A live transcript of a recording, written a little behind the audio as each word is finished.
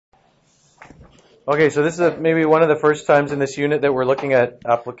Okay, so this is maybe one of the first times in this unit that we're looking at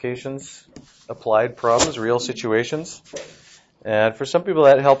applications, applied problems, real situations. And for some people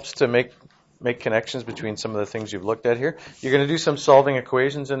that helps to make connections between some of the things you've looked at here. You're going to do some solving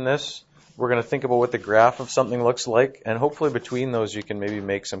equations in this. We're going to think about what the graph of something looks like, and hopefully between those you can maybe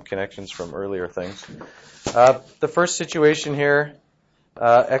make some connections from earlier things. The first situation here,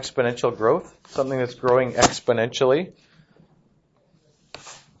 exponential growth, something that's growing exponentially.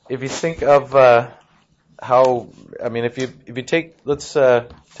 If you think of if you take, let's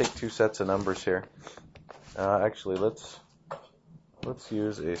take two sets of numbers here. Actually, let's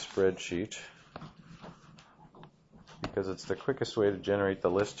use a spreadsheet because it's the quickest way to generate the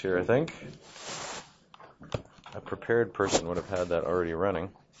list here, I think. A prepared person would have had that already running.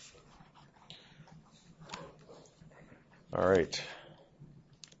 All right.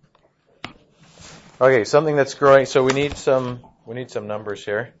 Okay, something that's growing. So we need some numbers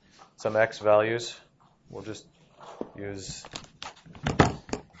here, some x values. We'll just use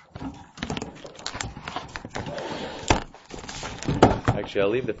Actually, I'll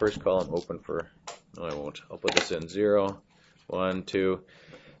leave the first column open for. No, I won't. I'll put this in 0, 1, 2.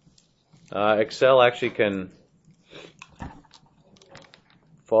 Excel actually can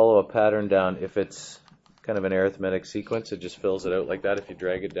follow a pattern down if it's kind of an arithmetic sequence. It just fills it out like that if you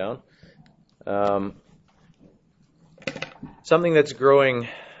drag it down. Something that's growing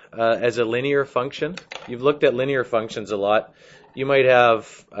as a linear function. You've looked at linear functions a lot. You might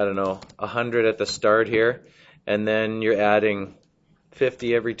have, 100 at the start here, and then you're adding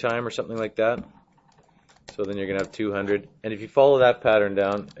 50 every time or something like that. So then you're going to have 200. And if you follow that pattern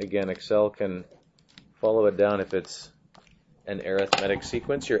down, again, Excel can follow it down if it's an arithmetic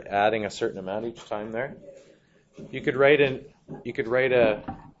sequence. You're adding a certain amount each time there. You could write a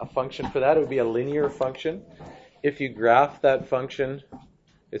function for that. It would be a linear function. If you graph that function,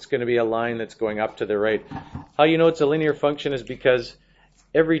 it's going to be a line that's going up to the right. How you know it's a linear function is because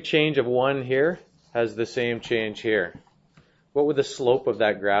every change of 1 here has the same change here. What would the slope of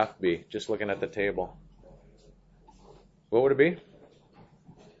that graph be, just looking at the table? What would it be?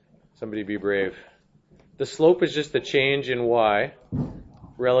 Somebody be brave. The slope is just the change in y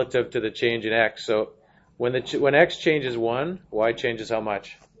relative to the change in x. So when x changes 1, y changes how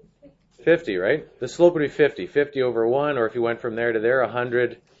much? 50, right? The slope would be 50. 50 over 1, or if you went from there to there,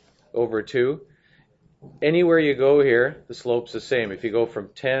 100 over 2. Anywhere you go here, the slope's the same. If you go from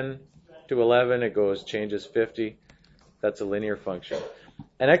 10 to 11, it changes 50. That's a linear function.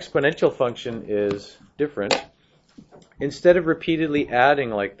 An exponential function is different. Instead of repeatedly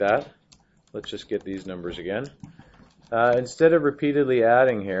adding like that, let's just get these numbers again. Instead of repeatedly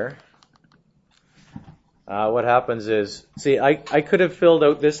adding here, what happens is, see, I could have filled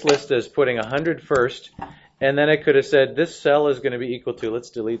out this list as putting 100 first, and then I could have said this cell is going to be equal to,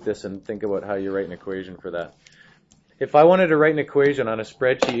 let's delete this and think about how you write an equation for that. If I wanted to write an equation on a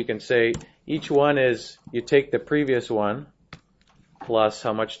spreadsheet, you can say each one is, you take the previous one plus,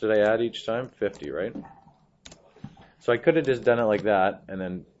 how much did I add each time? 50, right? So I could have just done it like that and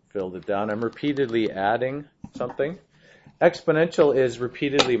then filled it down. I'm repeatedly adding something. Exponential is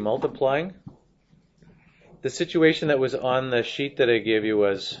repeatedly multiplying. The situation that was on the sheet that I gave you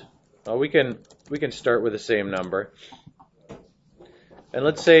was, well, we can start with the same number. And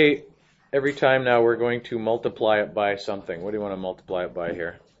let's say every time now we're going to multiply it by something. What do you want to multiply it by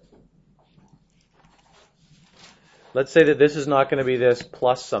here? Let's say that this is not going to be this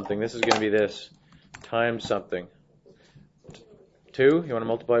plus something. This is going to be this times something. 2, you want to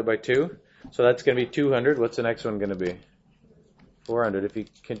multiply it by 2? So that's going to be 200. What's the next one going to be? 400. If you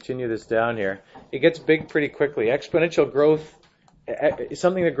continue this down here, it gets big pretty quickly. Exponential growth,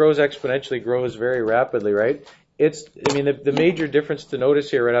 something that grows exponentially grows very rapidly, right? The major difference to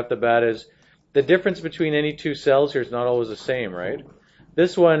notice here right off the bat is the difference between any two cells here is not always the same, right?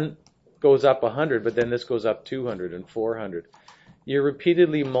 This one goes up 100, but then this goes up 200 and 400. You're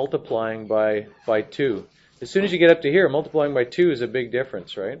repeatedly multiplying by 2. As soon as you get up to here, multiplying by 2 is a big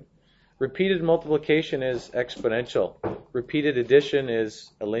difference, right? Repeated multiplication is exponential. Repeated addition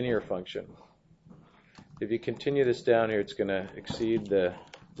is a linear function. If you continue this down here, it's going to exceed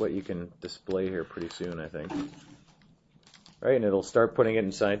what you can display here pretty soon, I think. Right, and it'll start putting it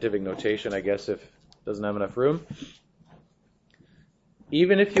in scientific notation, I guess, if it doesn't have enough room.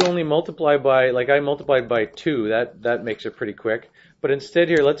 Even if you only multiply by, like I multiplied by 2, that makes it pretty quick. But instead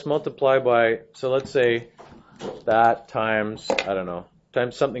here, let's multiply by, so let's say that times,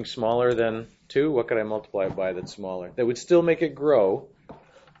 times something smaller than 2. What could I multiply it by that's smaller? That would still make it grow.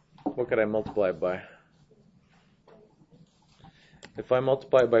 What could I multiply it by? If I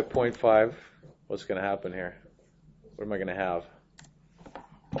multiply it by 0.5, what's going to happen here? What am I going to have?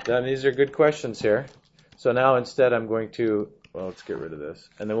 Then these are good questions here. So now instead I'm going to, well, let's get rid of this.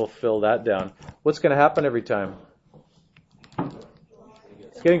 And then we'll fill that down. What's going to happen every time?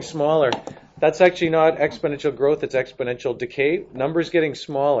 It's getting smaller. That's actually not exponential growth, it's exponential decay. Numbers getting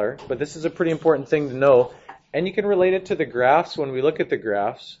smaller, but this is a pretty important thing to know. And you can relate it to the graphs when we look at the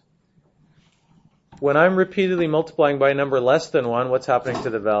graphs. When I'm repeatedly multiplying by a number less than 1, what's happening to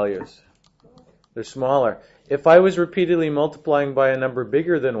the values? They're smaller. If I was repeatedly multiplying by a number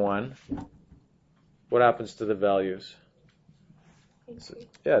bigger than 1, what happens to the values? Increase.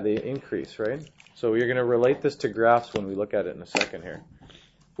 Yeah, they increase, right? So you're going to relate this to graphs when we look at it in a second here.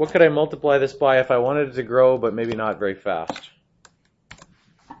 What could I multiply this by if I wanted it to grow, but maybe not very fast?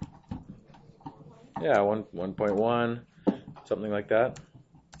 Yeah, 1.1, something like that.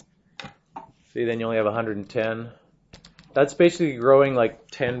 See, then you only have 110. That's basically growing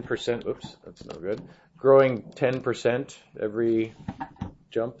like 10%. Oops, that's no good. Growing 10% every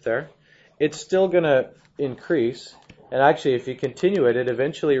jump there. It's still going to increase. And actually, if you continue it, it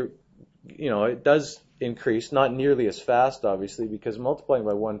eventually, it does increase, not nearly as fast, obviously, because multiplying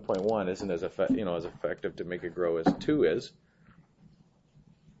by 1.1 isn't as effective to make it grow as 2 is.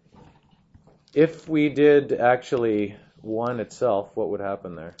 If we did actually 1 itself, what would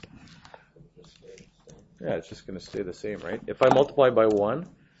happen there? Yeah, it's just going to stay the same, right? If I multiply by 1,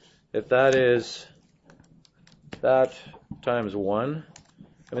 if that is that times 1,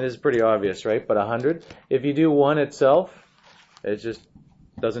 I mean, this is pretty obvious, right? But 100. If you do 1 itself, it just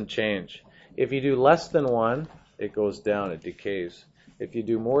doesn't change. If you do less than 1, it goes down, it decays. If you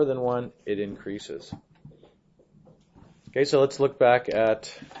do more than 1, it increases. Okay, so let's look back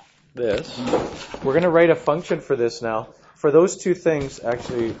at this. We're going to write a function for this now. For those two things,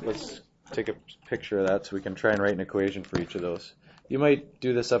 actually, let's take a picture of that so we can try and write an equation for each of those. You might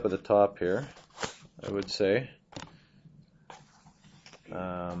do this up at the top here, I would say.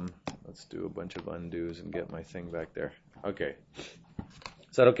 Let's do a bunch of undos and get my thing back there. Okay.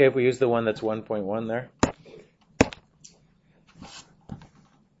 Is that okay if we use the one that's 1.1 there?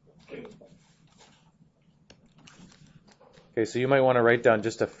 Okay, so you might want to write down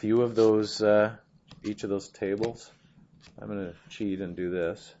just a few of those, each of those tables. I'm going to cheat and do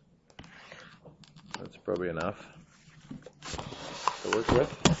this. That's probably enough to work with.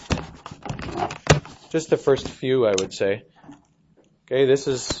 Just the first few, I would say. Okay,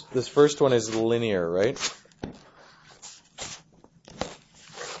 this first one is linear, right?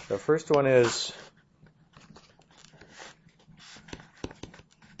 The first one is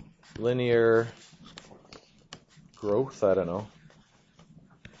linear growth, I don't know.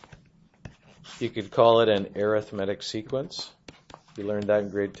 You could call it an arithmetic sequence. You learned that in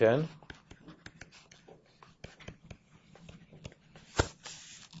grade 10.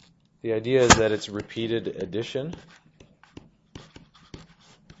 The idea is that it's repeated addition.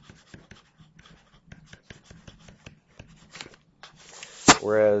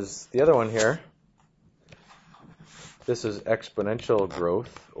 Whereas the other one here, this is exponential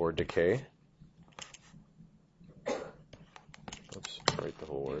growth or decay. Oops, write the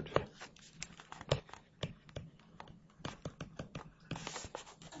whole word.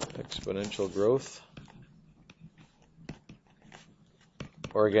 Exponential growth.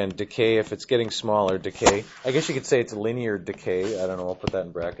 Or again, decay, if it's getting smaller, decay. I guess you could say it's linear decay. I don't know, I'll put that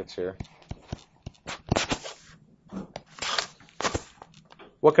in brackets here.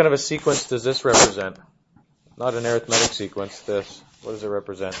 What kind of a sequence does this represent? Not an arithmetic sequence, this. What does it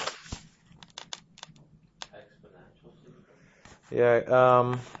represent? Exponential sequence.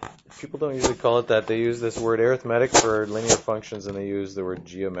 Yeah, people don't usually call it that. They use this word arithmetic for linear functions, and they use the word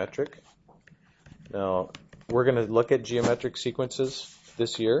geometric. Now, we're going to look at geometric sequences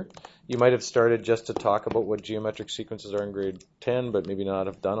this year. You might have started just to talk about what geometric sequences are in grade 10, but maybe not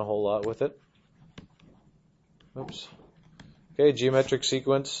have done a whole lot with it. Oops. Okay, geometric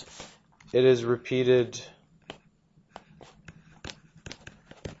sequence. It is repeated.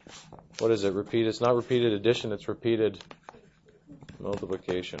 What is it? Repeat. It's not repeated addition, it's repeated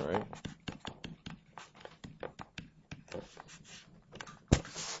multiplication, right?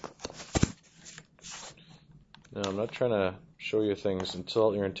 Now, I'm not trying to show you things,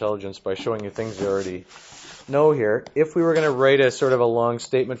 insult your intelligence by showing you things you already know here. If we were going to write a sort of a long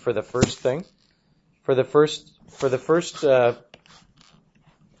statement for the first thing, for the first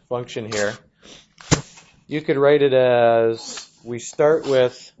function here, you could write it as, we start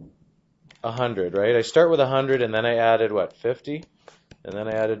with 100, right? I start with 100 and then I added what, 50? And then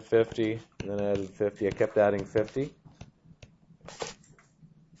I added 50, and then I added 50. I kept adding 50.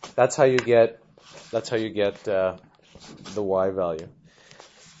 That's how you get the y value.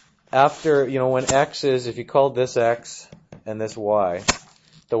 After, when x is, if you called this x and this y,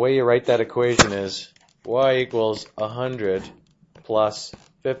 the way you write that equation is y equals 100 plus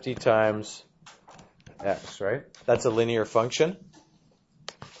 50 times x, right? That's a linear function.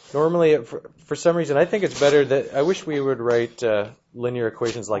 Normally, for some reason, I think it's better that, I wish we would write linear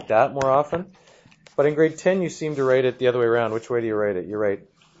equations like that more often. But in grade 10, you seem to write it the other way around. Which way do you write it? You write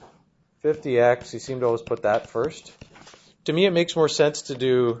 50x, you seem to always put that first. To me, it makes more sense to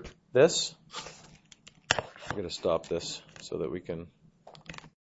do this. I'm going to stop this so that we can